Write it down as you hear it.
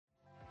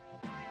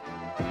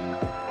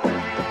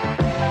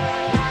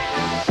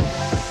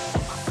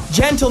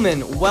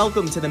Gentlemen,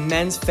 welcome to the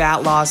Men's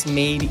Fat Loss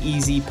Made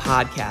Easy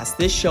podcast.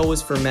 This show is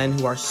for men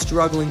who are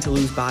struggling to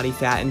lose body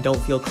fat and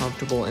don't feel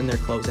comfortable in their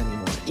clothes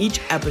anymore.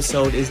 Each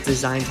episode is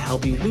designed to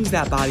help you lose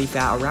that body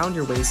fat around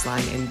your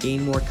waistline and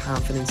gain more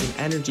confidence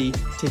and energy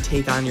to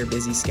take on your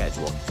busy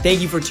schedule.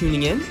 Thank you for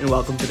tuning in and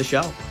welcome to the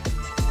show.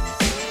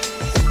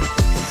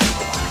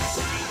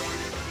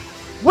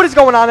 What is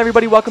going on,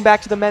 everybody? Welcome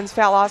back to the Men's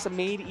Fat Loss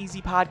Made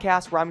Easy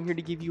podcast, where I'm here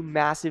to give you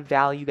massive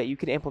value that you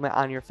can implement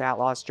on your fat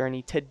loss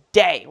journey.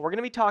 Today, we're going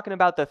to be talking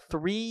about the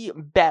 3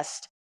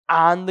 best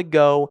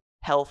on-the-go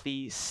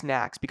healthy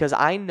snacks, because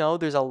I know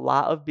there's a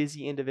lot of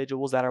busy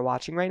individuals that are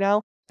watching right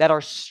now that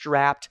are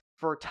strapped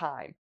for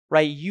time,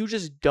 right? You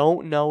just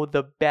don't know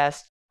the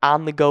best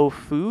on-the-go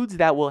foods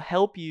that will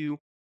help you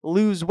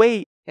lose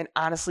weight and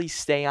honestly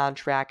stay on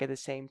track at the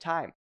same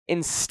time.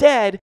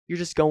 Instead, you're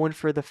just going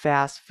for the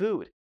fast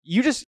food.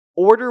 You just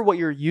order what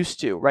you're used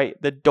to, right?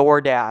 The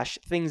DoorDash,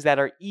 things that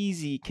are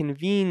easy,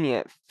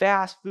 convenient,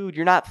 fast food.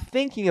 You're not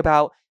thinking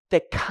about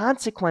the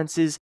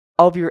consequences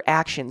of your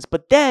actions.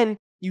 But then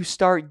you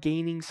start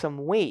gaining some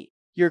weight.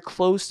 Your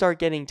clothes start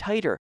getting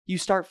tighter. You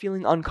start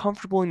feeling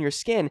uncomfortable in your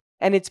skin.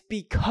 And it's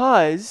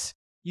because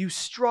you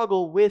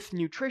struggle with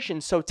nutrition.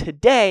 So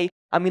today,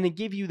 I'm going to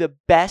give you the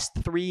best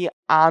 3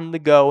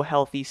 on-the-go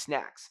healthy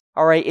snacks.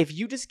 All right, if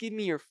you just give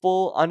me your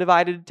full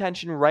undivided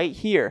attention right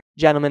here,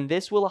 gentlemen,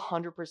 this will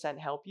 100%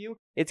 help you.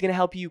 It's going to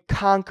help you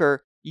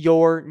conquer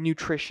your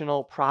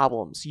nutritional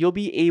problems. You'll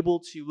be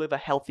able to live a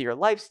healthier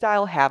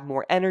lifestyle, have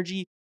more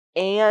energy,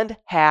 and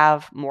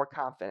have more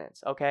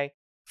confidence, okay?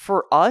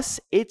 For us,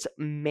 it's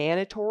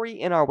mandatory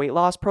in our weight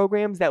loss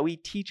programs that we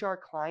teach our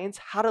clients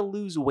how to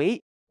lose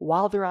weight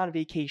while they're on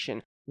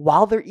vacation,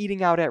 while they're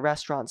eating out at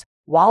restaurants,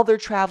 while they're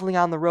traveling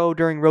on the road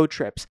during road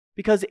trips,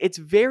 because it's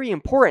very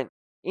important.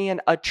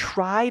 And a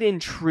tried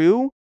and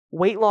true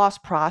weight loss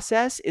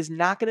process is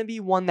not going to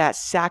be one that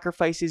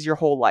sacrifices your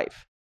whole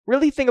life.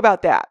 Really think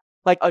about that.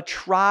 Like, a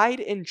tried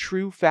and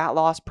true fat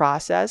loss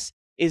process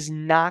is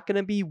not going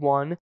to be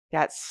one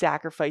that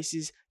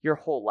sacrifices your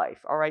whole life.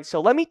 All right, so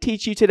let me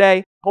teach you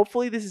today.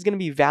 Hopefully this is going to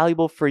be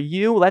valuable for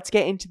you. Let's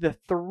get into the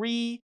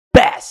 3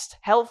 best,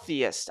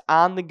 healthiest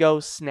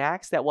on-the-go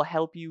snacks that will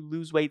help you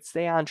lose weight,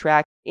 stay on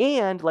track,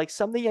 and like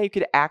something that you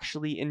could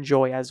actually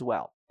enjoy as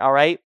well. All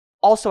right.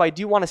 Also, I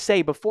do want to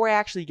say, before I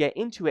actually get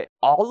into it,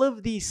 all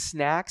of these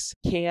snacks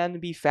can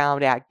be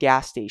found at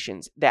gas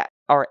stations that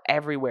are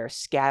everywhere,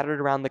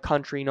 scattered around the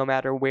country, no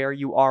matter where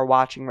you are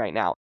watching right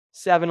now.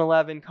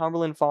 7-Eleven,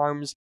 Cumberland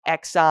Farms,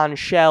 Exxon,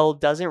 Shell,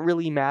 doesn't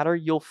really matter.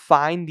 You'll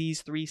find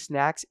these 3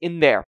 snacks in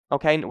there,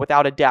 okay,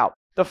 without a doubt.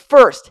 The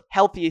first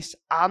healthiest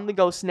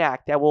on-the-go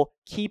snack that will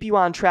keep you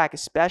on track,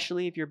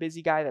 especially if you're a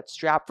busy guy that's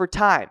strapped for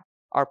time,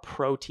 are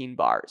protein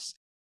bars.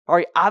 All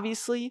right,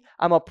 obviously,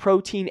 I'm a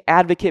protein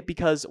advocate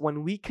because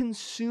when we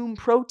consume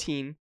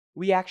protein,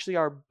 we actually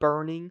are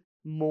burning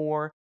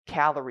more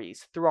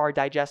calories through our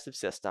digestive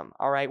system.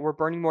 All right, we're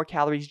burning more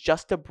calories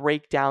just to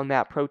break down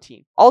that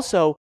protein.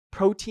 Also,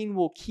 protein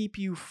will keep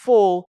you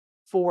full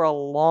for a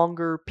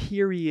longer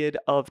period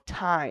of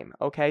time.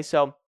 Okay,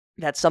 so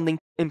that's something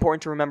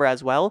important to remember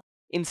as well.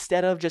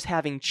 Instead of just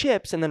having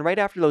chips and then right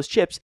after those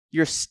chips,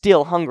 you're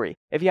still hungry.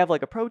 If you have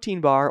like a protein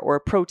bar or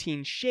a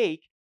protein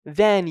shake,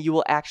 then you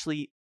will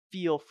actually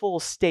feel full,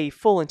 stay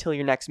full until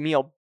your next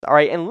meal. All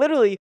right. And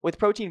literally with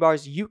protein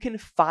bars, you can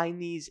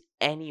find these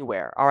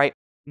anywhere. All right.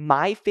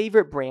 My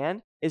favorite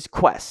brand is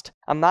Quest.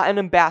 I'm not an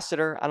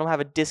ambassador. I don't have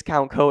a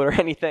discount code or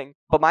anything,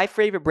 but my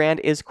favorite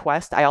brand is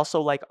Quest. I also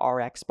like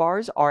RX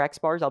bars. RX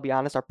bars, I'll be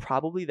honest, are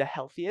probably the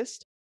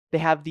healthiest. They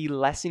have the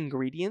less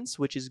ingredients,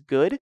 which is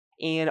good.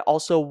 And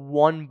also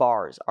 1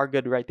 bars are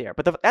good right there.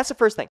 But that's the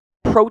first thing.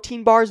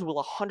 Protein bars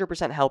will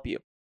 100% help you.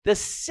 The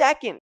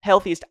second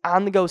healthiest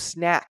on-the-go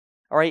snack,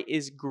 all right,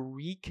 is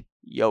Greek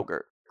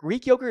yogurt.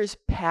 Greek yogurt is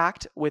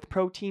packed with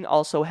protein,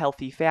 also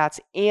healthy fats,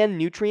 and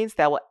nutrients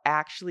that will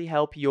actually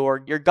help your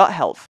gut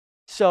health.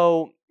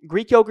 So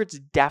Greek yogurt's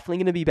definitely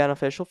going to be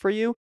beneficial for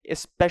you,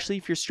 especially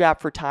if you're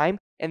strapped for time.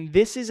 And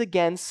this is,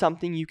 again,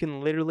 something you can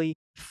literally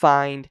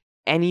find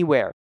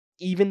anywhere,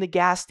 even the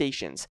gas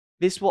stations.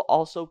 This will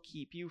also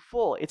keep you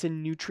full. It's a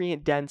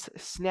nutrient-dense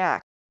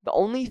snack. The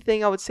only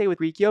thing I would say with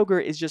Greek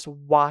yogurt is just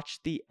watch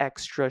the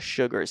extra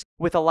sugars.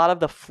 With a lot of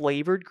the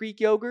flavored Greek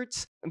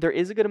yogurts, there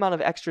is a good amount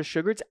of extra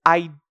sugars.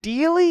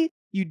 Ideally,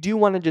 you do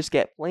want to just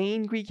get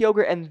plain Greek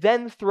yogurt and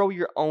then throw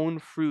your own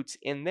fruits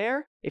in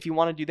there if you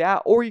want to do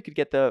that, or you could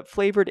get the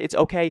flavored. It's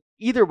okay.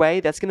 Either way,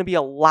 that's going to be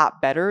a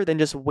lot better than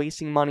just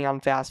wasting money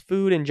on fast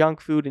food and junk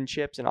food and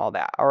chips and all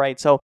that. All right,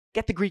 so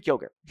get the Greek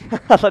yogurt.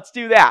 Let's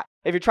do that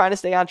if you're trying to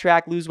stay on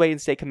track, lose weight,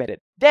 and stay committed.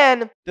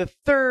 Then the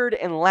third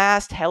and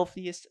last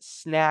healthiest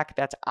snack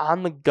that's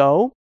on the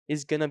go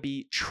is going to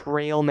be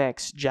trail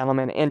mix,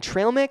 gentlemen. And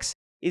trail mix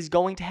is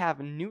going to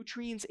have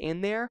nutrients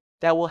in there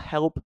that will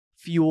help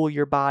fuel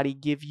your body,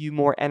 give you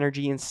more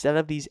energy instead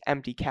of these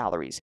empty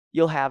calories.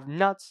 You'll have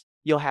nuts,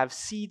 you'll have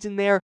seeds in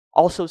there,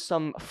 also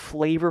some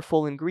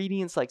flavorful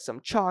ingredients like some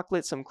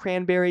chocolate, some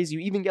cranberries. You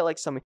even get like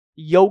some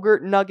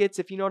yogurt nuggets,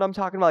 if you know what I'm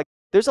talking about, like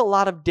there's a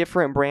lot of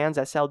different brands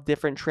that sell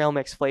different trail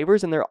mix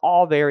flavors, and they're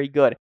all very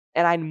good.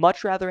 And I'd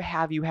much rather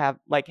have you have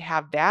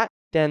that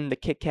than the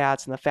Kit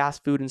Kats and the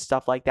fast food and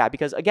stuff like that.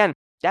 Because again,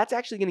 that's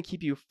actually going to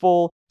keep you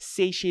full,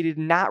 satiated,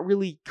 not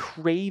really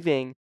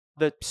craving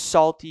the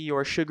salty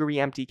or sugary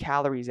empty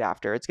calories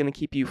after. It's going to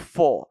keep you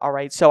full. All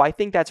right. So I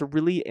think that's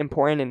really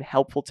important and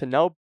helpful to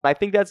know. I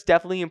think that's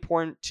definitely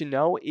important to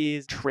know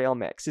is trail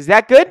mix. Is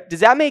that good? Does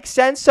that make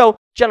sense? So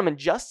gentlemen,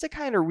 just to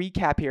kind of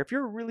recap here, if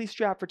you're really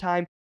strapped for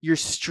time, you're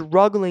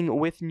struggling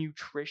with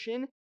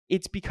nutrition,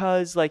 it's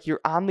because like you're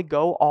on the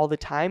go all the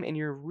time and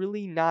you're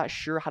really not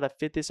sure how to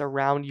fit this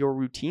around your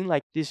routine,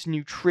 like this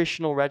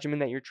nutritional regimen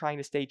that you're trying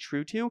to stay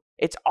true to.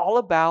 It's all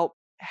about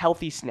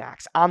healthy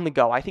snacks on the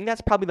go. I think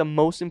that's probably the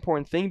most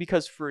important thing,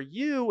 because for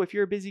you, if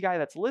you're a busy guy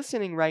that's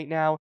listening right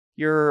now,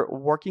 you're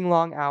working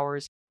long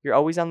hours, you're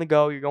always on the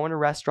go, you're going to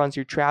restaurants,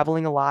 you're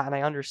traveling a lot. And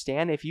I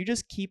understand if you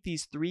just keep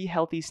these 3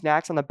 healthy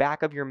snacks on the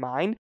back of your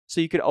mind,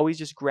 so you could always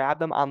just grab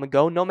them on the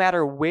go, no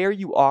matter where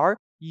you are,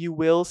 you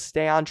will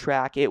stay on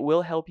track. It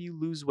will help you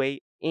lose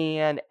weight.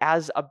 And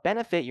as a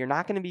benefit, you're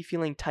not going to be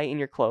feeling tight in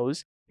your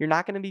clothes. You're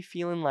not going to be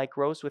feeling like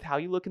gross with how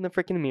you look in the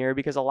freaking mirror,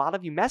 because a lot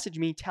of you message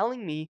me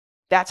telling me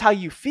that's how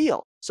you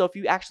feel. So if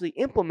you actually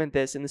implement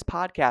this in this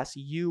podcast,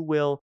 you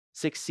will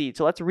succeed.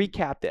 So let's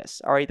recap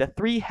this. All right. The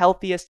 3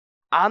 healthiest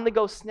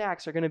on-the-go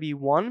snacks are going to be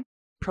 1,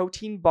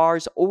 protein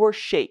bars or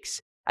shakes.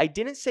 I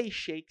didn't say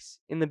shakes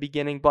in the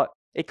beginning, but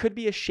it could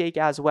be a shake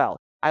as well.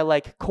 I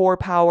like Core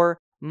Power,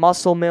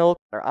 Muscle Milk,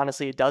 or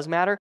honestly, it does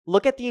matter.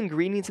 Look at the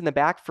ingredients in the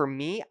back. For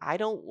me, I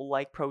don't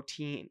like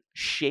protein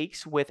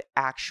shakes with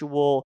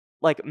actual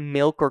like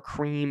milk or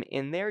cream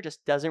in there.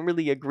 Just doesn't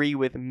really agree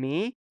with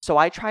me. So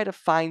I try to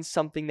find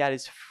something that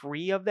is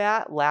free of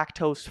that,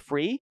 lactose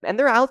free, and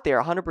they're out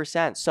there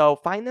 100%. So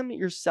find them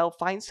yourself,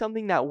 find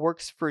something that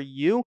works for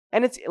you.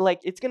 And it's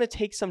going to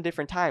take some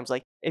different times.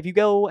 Like if you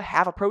go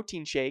have a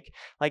protein shake,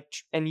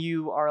 and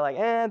you are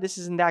like, this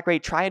isn't that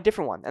great, try a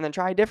different one, and then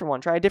try a different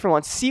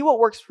one, see what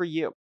works for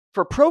you.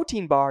 For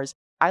protein bars,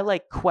 I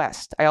like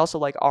Quest. I also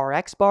like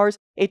RX bars.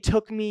 It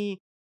took me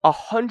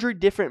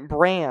 100 different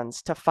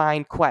brands to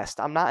find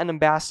Quest. I'm not an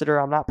ambassador.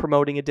 I'm not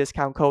promoting a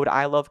discount code.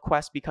 I love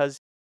Quest because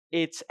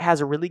it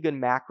has a really good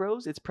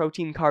macros. Its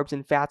protein, carbs,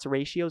 and fats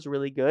ratio is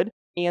really good.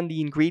 And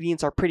the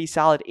ingredients are pretty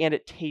solid, and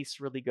it tastes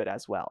really good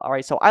as well. All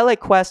right, so I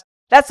like Quest.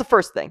 That's the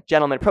first thing,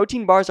 gentlemen.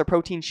 Protein bars or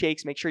protein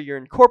shakes. Make sure you're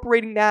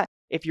incorporating that.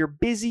 If you're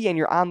busy and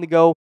you're on the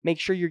go, make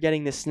sure you're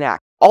getting this snack.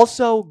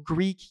 Also,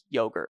 Greek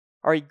yogurt.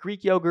 All right,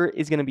 Greek yogurt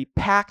is going to be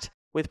packed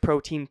with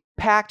protein,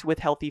 packed with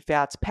healthy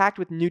fats, packed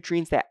with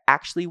nutrients that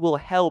actually will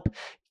help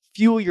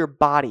fuel your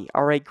body.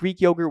 All right, Greek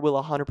yogurt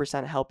will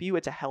 100% help you.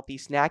 It's a healthy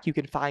snack you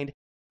can find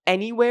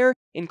anywhere,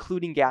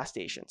 including gas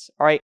stations.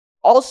 All right,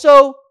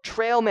 also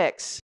trail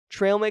mix.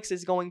 Trail mix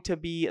is going to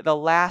be the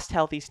last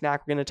healthy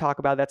snack we're going to talk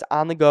about that's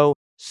on the go,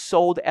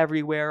 sold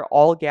everywhere,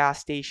 all gas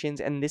stations,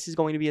 and this is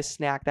going to be a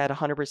snack that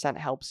 100%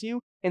 helps you.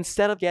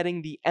 Instead of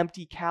getting the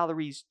empty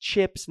calories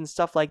chips and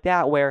stuff like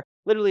that, where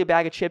literally a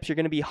bag of chips, you're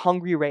going to be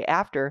hungry right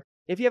after.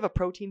 If you have a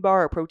protein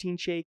bar or protein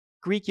shake,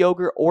 Greek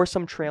yogurt, or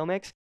some trail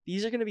mix,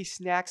 these are going to be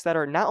snacks that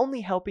are not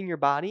only helping your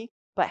body,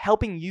 but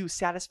helping you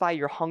satisfy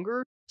your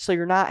hunger, so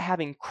you're not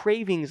having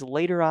cravings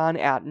later on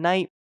at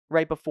night,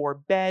 right before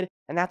bed.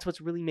 And that's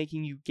what's really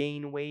making you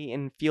gain weight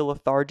and feel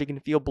lethargic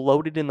and feel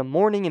bloated in the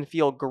morning and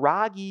feel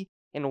groggy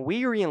and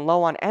weary and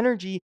low on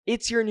energy.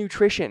 It's your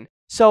nutrition.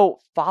 So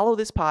follow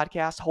this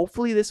podcast.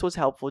 Hopefully this was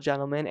helpful,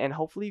 gentlemen, and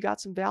hopefully you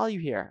got some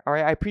value here. All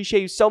right, I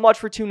appreciate you so much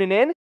for tuning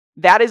in.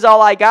 That is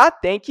all I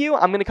got. Thank you.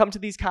 I'm going to come to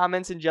these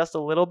comments in just a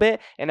little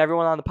bit. And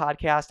everyone on the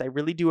podcast, I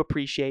really do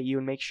appreciate you.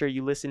 And make sure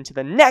you listen to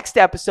the next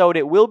episode.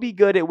 It will be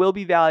good. It will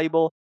be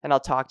valuable. And I'll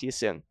talk to you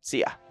soon. See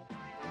ya.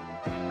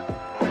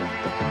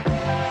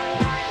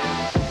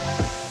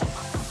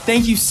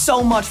 Thank you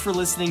so much for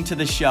listening to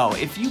the show.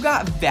 If you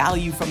got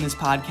value from this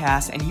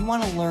podcast and you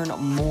want to learn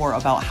more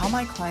about how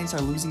my clients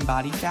are losing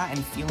body fat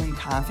and feeling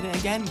confident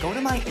again, go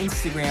to my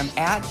Instagram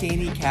at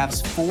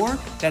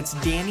DannyCavs4. That's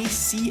Danny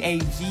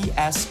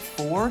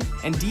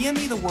CAVS4, and DM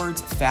me the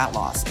words fat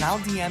loss. And I'll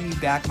DM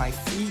you back my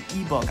free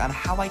ebook on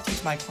how I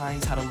teach my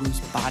clients how to lose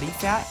body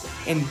fat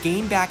and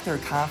gain back their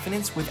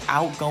confidence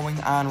without going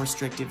on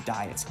restrictive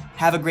diets.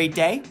 Have a great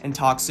day and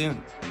talk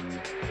soon.